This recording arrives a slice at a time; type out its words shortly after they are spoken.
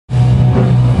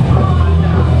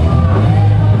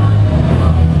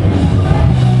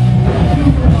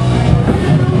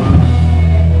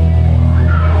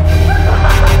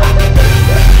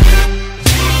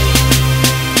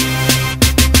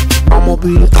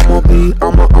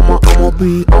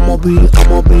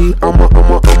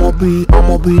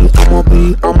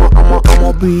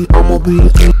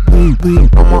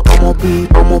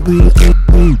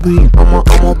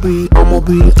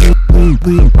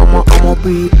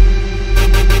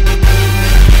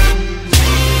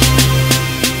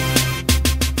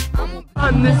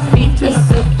On this beat is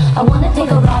sick. I wanna take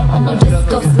a ride on your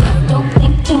disco stick. Don't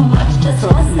think too much, just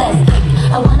trust that stick.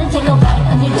 I wanna take a ride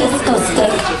on your disco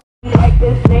stick. Like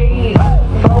this day,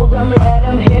 fold 'em, let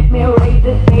 'em hit me, raise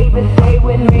it, save it, stay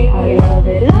with me. I love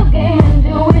it. Love game,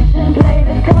 intuition, play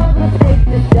the cards, mistakes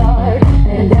to start.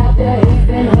 And after he's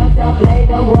been hooked, I'll play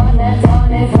the one that's on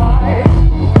his heart.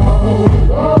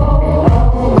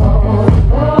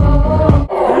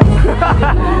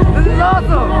 This is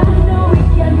awesome!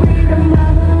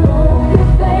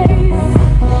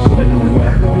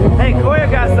 Hey, Koya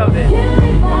got something.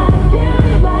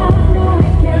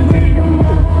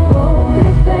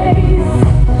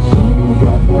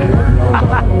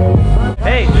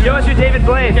 Hey, show us your David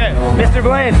Blaine. Okay. Mr.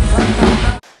 Blaine.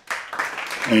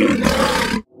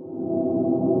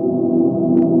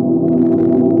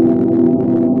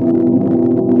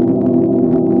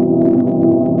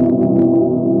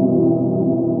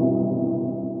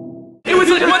 It was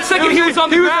like 1 second he was on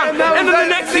the ground, and then the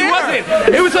next he wasn't.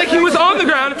 It was like he was on the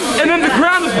ground, and then the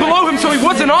ground was below him, so he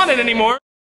wasn't on it anymore.